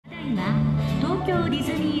いは東京ディ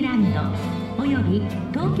ズニーランドおよび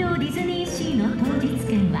東京ディズニーシーの当日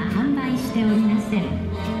券は販売しておりません。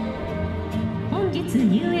本日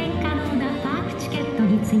入園可能なパークチケット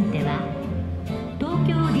については東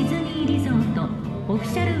京ディズニーリゾートオフ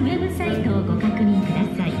ィシャルウェブサイトをご確認くだ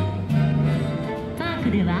さい。パー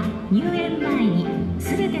クでは入園前に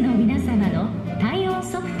全ての皆様の体温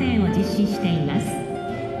測定を実施しています。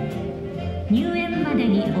入園まで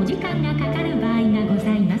にお時間がかかる場合がご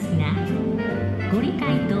ざいますが、ご理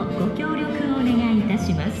解とご協力をお願いいた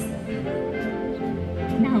します。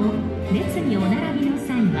なお、列にお並びの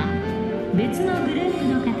際は別のグループ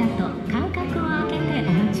の方と間隔を空けて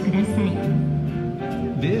お待ちください。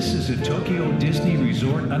 This is a Tokyo Disney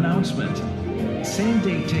Resort announcement.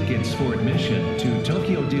 Same-day tickets for admission to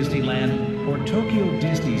Tokyo Disneyland or Tokyo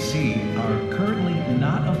Disney Sea are currently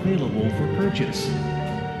not available for purchase.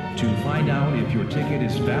 To find out if your ticket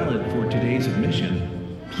is valid for today's admission,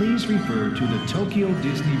 please refer to the Tokyo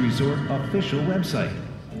Disney Resort official website.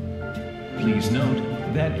 Please note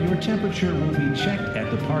that your temperature will be checked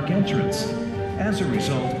at the park entrance. As a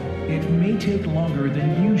result, it may take longer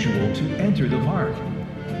than usual to enter the park.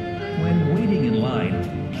 When waiting in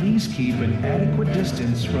line, please keep an adequate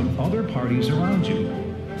distance from other parties around you.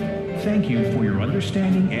 Thank you for your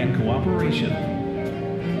understanding and cooperation.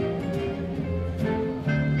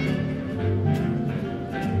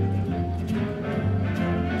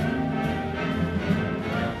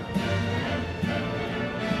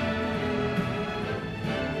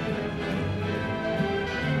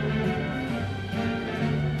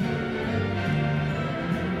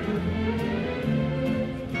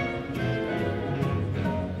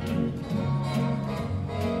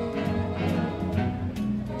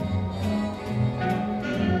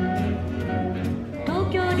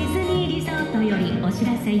お知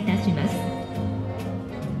らせいたします。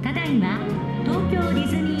ただいま東京ディ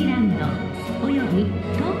ズニーランドおよび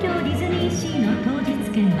東京ディズニーシーの当日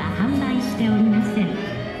券は販売しておりません。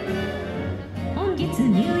本日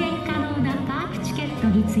入園可能なパークチケット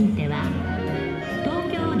については東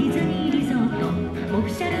京ディズニーリゾートオフィ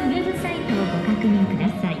シャルウェブサイトをご確認くだ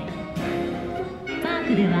さい。パー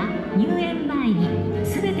クでは入園前に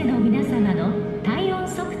全ての皆様の体温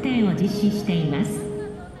測定を実施しています。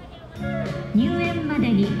入園ま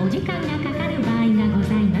でにお時間がかかる場合がご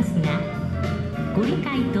ざいますが、ご理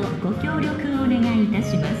解とご協力をお願いいた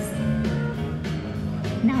します。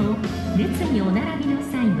なお、列にお並びの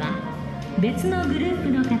際は別のグループ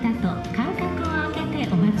の方と間隔を空け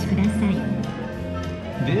てお待ちください。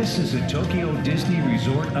 This is a Tokyo Disney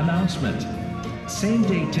Resort announcement.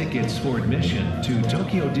 Same-day tickets for admission to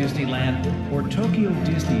Tokyo Disneyland or Tokyo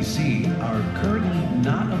Disney Sea are currently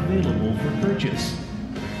not available for purchase.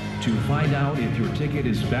 To find out if your ticket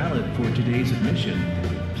is valid for today's admission,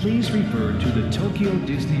 please refer to the Tokyo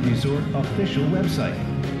Disney Resort official website.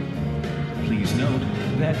 Please note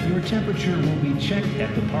that your temperature will be checked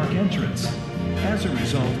at the park entrance. As a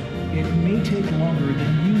result, it may take longer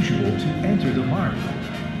than usual to enter the park.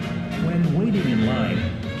 When waiting in line,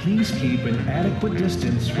 please keep an adequate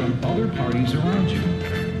distance from other parties around you.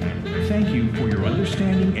 Thank you for your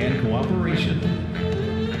understanding and cooperation.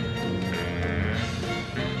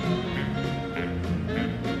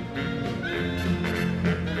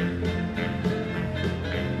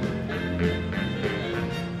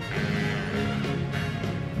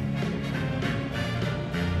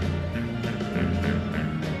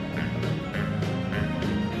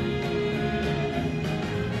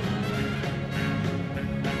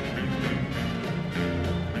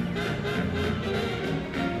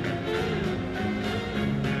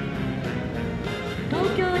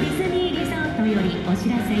東京ディズニーリゾートよりお知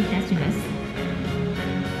らせいたします。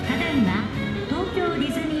ただいま東京デ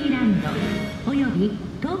ィズニーランドおよび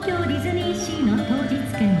東京ディズニーシーの当日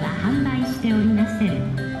券は販売しておりません。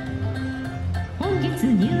本日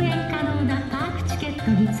入園可能なパークチケッ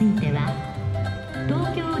トについては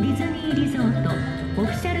東京ディズニーリゾートオ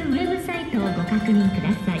フィシャルウェブサイトをご確認く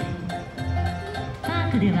ださい。パ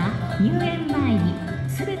ークでは入園